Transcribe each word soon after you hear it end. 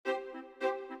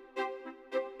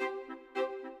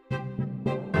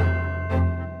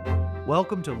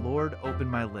Welcome to Lord, Open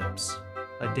My Lips,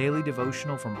 a daily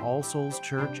devotional from All Souls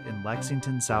Church in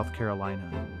Lexington, South Carolina.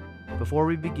 Before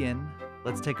we begin,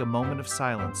 let's take a moment of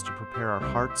silence to prepare our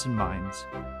hearts and minds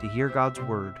to hear God's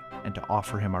Word and to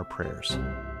offer Him our prayers.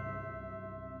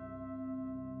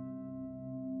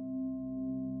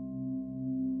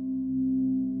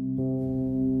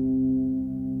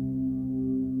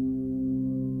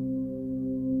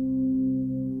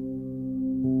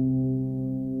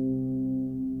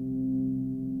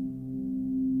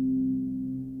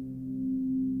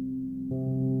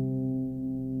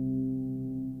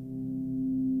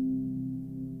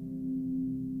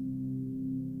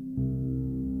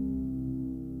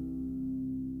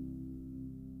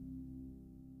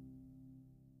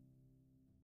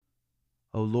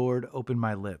 O Lord, open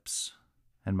my lips,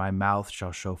 and my mouth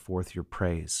shall show forth your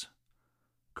praise.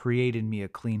 Create in me a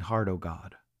clean heart, O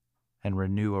God, and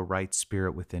renew a right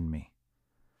spirit within me.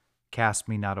 Cast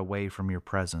me not away from your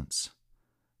presence,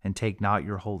 and take not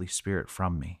your Holy Spirit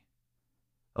from me.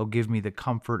 O give me the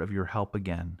comfort of your help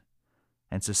again,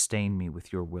 and sustain me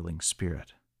with your willing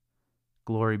spirit.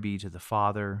 Glory be to the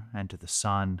Father, and to the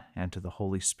Son, and to the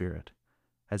Holy Spirit,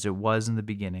 as it was in the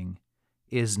beginning,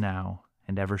 is now,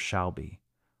 and ever shall be,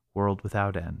 world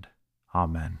without end.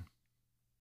 Amen.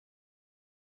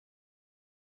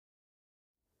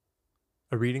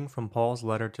 A reading from Paul's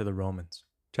letter to the Romans,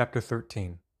 chapter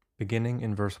 13, beginning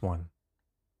in verse 1.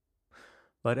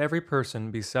 Let every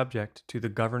person be subject to the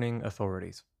governing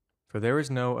authorities, for there is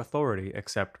no authority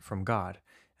except from God,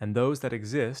 and those that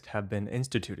exist have been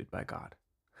instituted by God.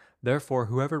 Therefore,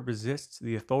 whoever resists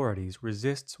the authorities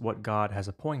resists what God has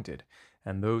appointed,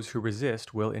 and those who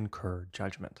resist will incur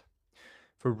judgment.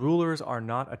 For rulers are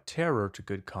not a terror to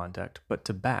good conduct, but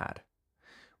to bad.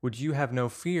 Would you have no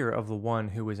fear of the one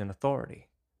who is in authority?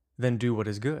 Then do what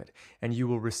is good, and you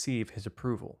will receive his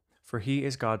approval, for he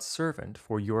is God's servant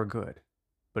for your good.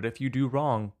 But if you do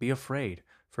wrong, be afraid,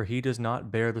 for he does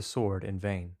not bear the sword in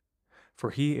vain.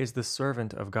 For he is the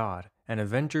servant of God, an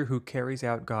avenger who carries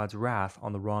out God's wrath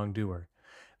on the wrongdoer.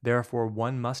 Therefore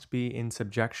one must be in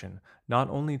subjection,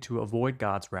 not only to avoid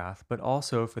God's wrath, but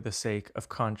also for the sake of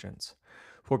conscience.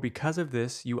 For because of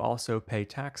this you also pay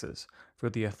taxes, for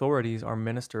the authorities are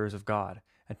ministers of God,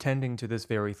 attending to this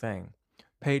very thing.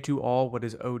 Pay to all what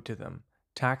is owed to them,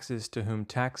 taxes to whom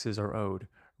taxes are owed,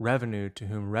 revenue to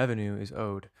whom revenue is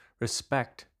owed,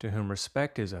 respect to whom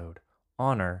respect is owed,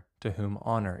 honor to whom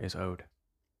honor is owed.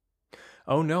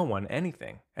 Owe no one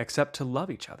anything except to love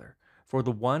each other, for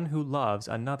the one who loves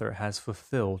another has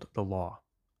fulfilled the law.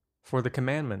 For the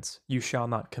commandments, you shall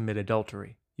not commit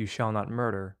adultery, you shall not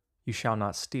murder, you shall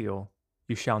not steal,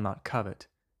 you shall not covet,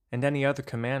 and any other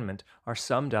commandment are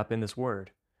summed up in this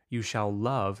word, you shall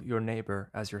love your neighbor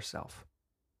as yourself.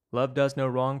 Love does no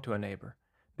wrong to a neighbor,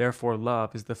 therefore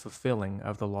love is the fulfilling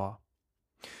of the law.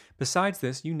 Besides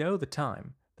this, you know the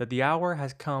time, that the hour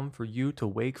has come for you to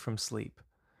wake from sleep.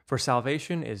 For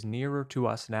salvation is nearer to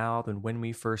us now than when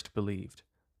we first believed.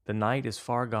 The night is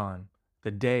far gone,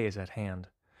 the day is at hand.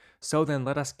 So then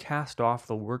let us cast off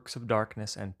the works of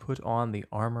darkness and put on the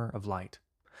armor of light.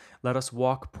 Let us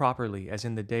walk properly as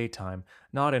in the daytime,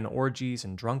 not in orgies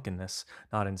and drunkenness,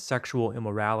 not in sexual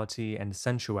immorality and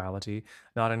sensuality,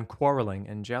 not in quarreling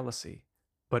and jealousy.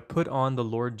 But put on the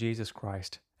Lord Jesus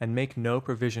Christ, and make no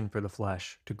provision for the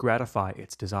flesh to gratify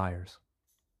its desires.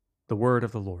 The word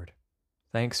of the Lord.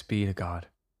 Thanks be to God.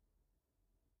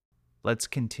 Let's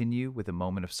continue with a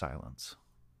moment of silence.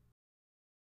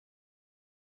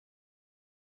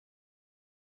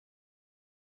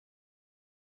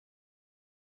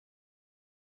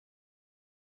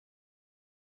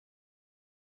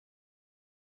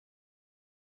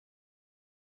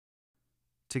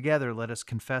 Together, let us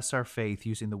confess our faith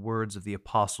using the words of the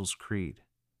Apostles' Creed.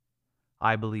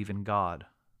 I believe in God,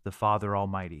 the Father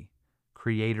Almighty,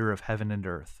 creator of heaven and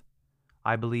earth.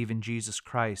 I believe in Jesus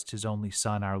Christ, his only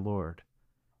Son, our Lord.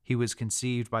 He was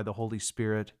conceived by the Holy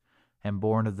Spirit and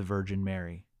born of the Virgin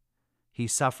Mary. He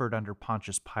suffered under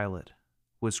Pontius Pilate,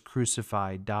 was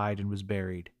crucified, died, and was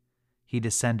buried. He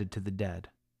descended to the dead.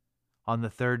 On the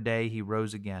third day he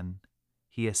rose again.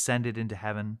 He ascended into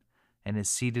heaven and is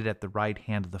seated at the right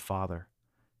hand of the Father.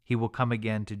 He will come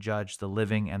again to judge the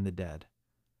living and the dead.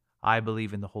 I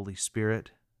believe in the Holy Spirit,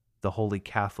 the Holy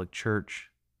Catholic Church,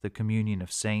 the communion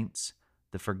of saints,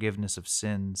 the forgiveness of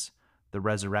sins, the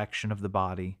resurrection of the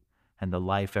body, and the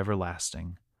life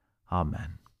everlasting.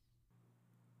 Amen.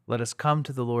 Let us come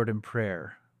to the Lord in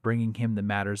prayer, bringing him the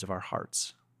matters of our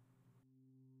hearts.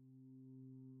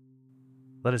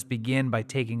 Let us begin by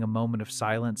taking a moment of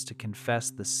silence to confess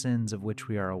the sins of which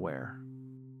we are aware.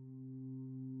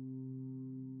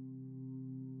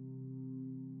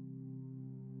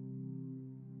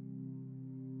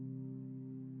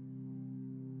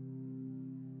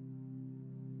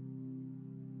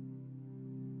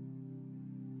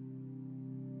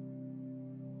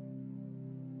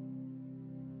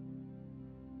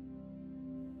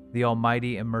 The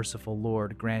Almighty and merciful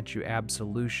Lord grant you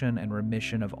absolution and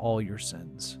remission of all your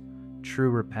sins, true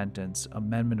repentance,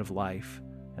 amendment of life,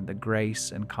 and the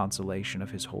grace and consolation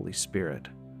of His Holy Spirit.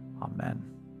 Amen.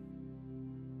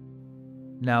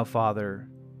 Now, Father,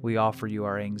 we offer you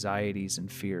our anxieties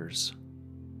and fears.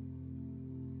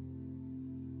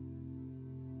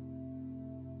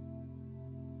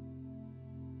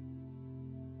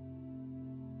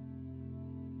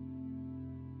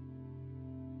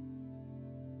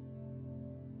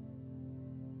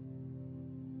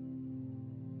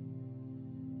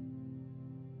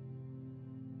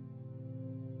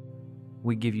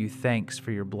 We give you thanks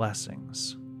for your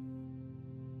blessings.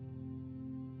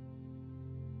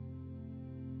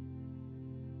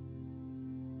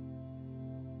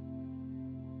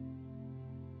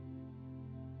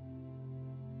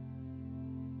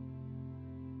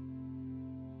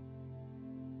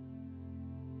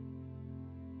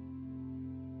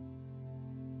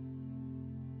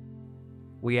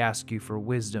 We ask you for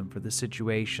wisdom for the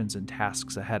situations and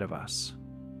tasks ahead of us.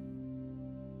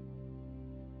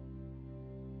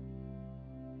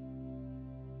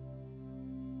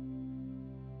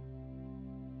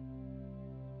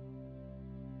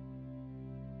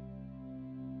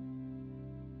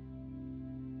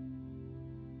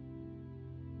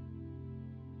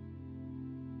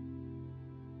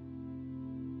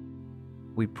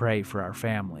 We pray for our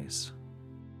families.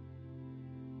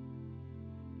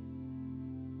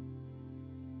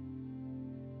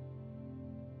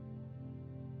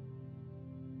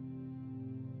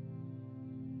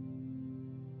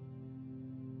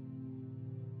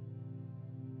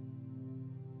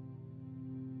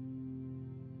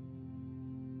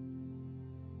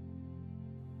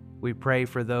 We pray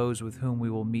for those with whom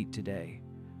we will meet today,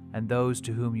 and those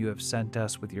to whom you have sent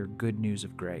us with your good news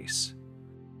of grace.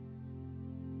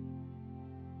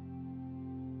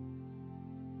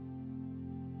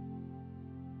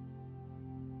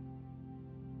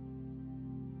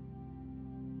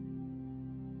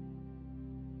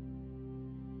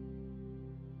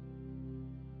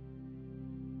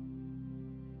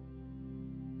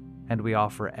 And we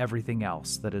offer everything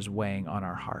else that is weighing on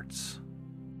our hearts.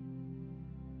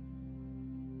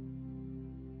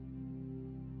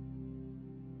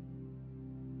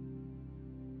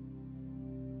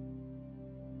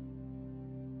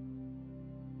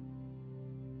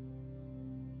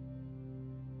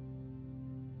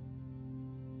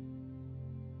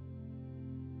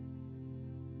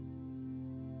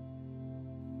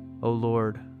 O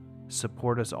Lord,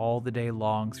 support us all the day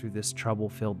long through this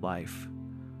trouble-filled life,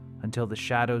 until the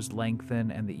shadows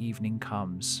lengthen and the evening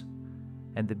comes,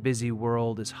 and the busy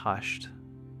world is hushed,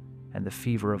 and the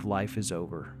fever of life is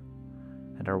over,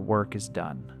 and our work is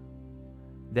done.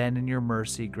 Then in your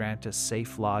mercy grant us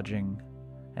safe lodging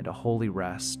and a holy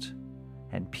rest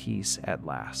and peace at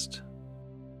last.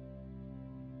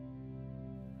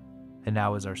 And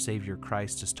now as our Savior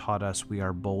Christ has taught us, we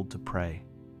are bold to pray.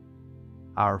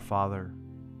 Our Father,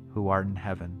 who art in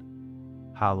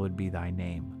heaven, hallowed be thy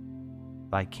name.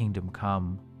 Thy kingdom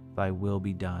come, thy will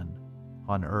be done,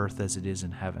 on earth as it is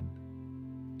in heaven.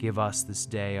 Give us this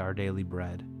day our daily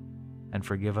bread, and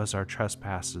forgive us our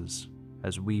trespasses,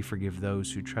 as we forgive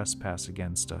those who trespass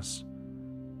against us.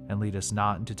 And lead us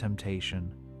not into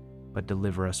temptation, but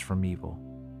deliver us from evil.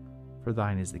 For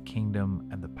thine is the kingdom,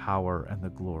 and the power, and the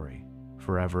glory,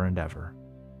 forever and ever.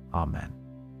 Amen.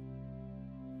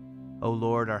 O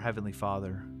Lord, our heavenly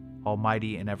Father,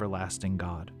 almighty and everlasting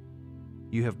God,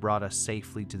 you have brought us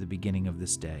safely to the beginning of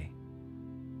this day.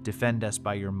 Defend us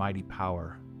by your mighty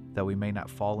power, that we may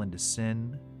not fall into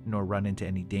sin, nor run into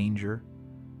any danger,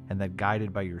 and that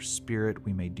guided by your Spirit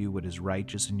we may do what is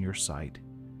righteous in your sight,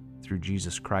 through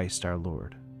Jesus Christ our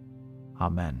Lord.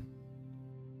 Amen.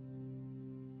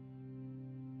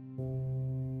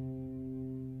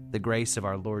 The grace of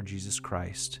our Lord Jesus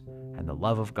Christ, and the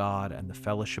love of God, and the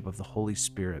fellowship of the Holy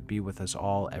Spirit be with us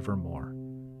all evermore.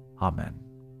 Amen.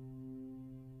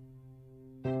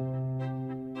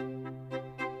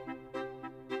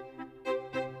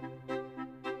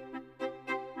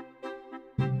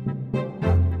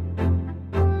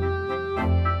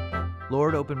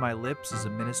 Lord, Open My Lips is a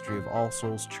ministry of All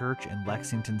Souls Church in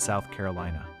Lexington, South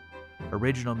Carolina.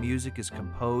 Original music is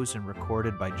composed and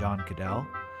recorded by John Cadell,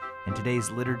 and today's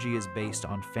liturgy is based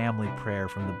on family prayer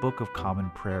from the Book of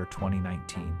Common Prayer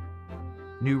 2019.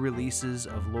 New releases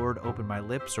of Lord, Open My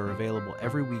Lips are available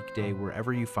every weekday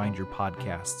wherever you find your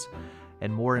podcasts,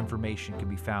 and more information can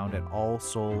be found at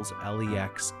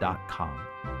allsoulslex.com.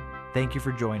 Thank you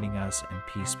for joining us, and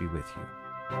peace be with you.